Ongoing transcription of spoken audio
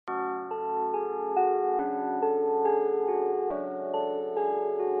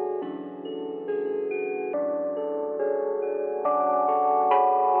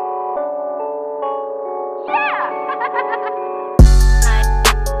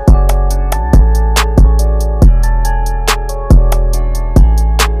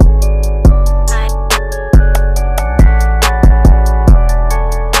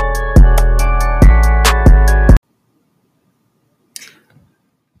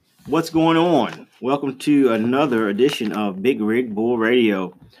What's going on? Welcome to another edition of Big Rig Bull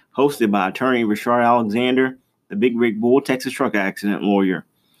Radio, hosted by attorney Reshard Alexander, the Big Rig Bull Texas truck accident lawyer.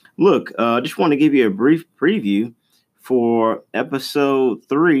 Look, just want to give you a brief preview for episode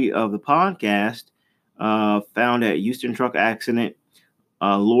 3 of the podcast, found at Houston Truck Accident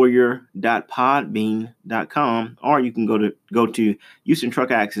lawyer.podbean.com, or you can go to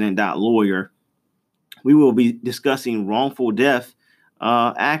houstontruckaccident.lawyer. We will be discussing wrongful death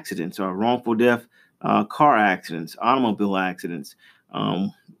accidents or wrongful death car accidents, automobile accidents.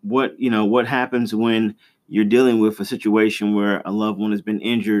 What happens when you're dealing with a situation where a loved one has been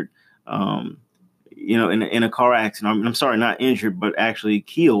injured, in a car accident. I'm sorry, not injured, but actually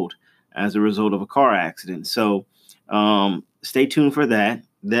killed as a result of a car accident. So stay tuned for that.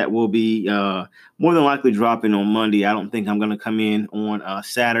 That will be more than likely dropping on Monday. I don't think I'm going to come in on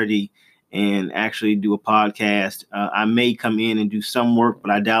Saturday and actually do a podcast. I may come in and do some work,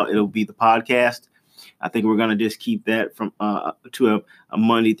 but I doubt it'll be the podcast. I think we're going to just keep that from to a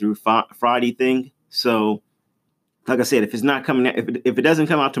Monday through Friday thing. So, like I said, if it's not coming out, if it doesn't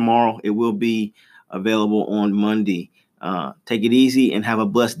come out tomorrow, it will be available on Monday. Take it easy and have a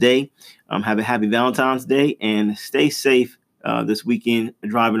blessed day. Have a happy Valentine's Day and stay safe this weekend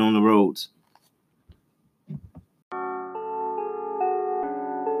driving on the roads.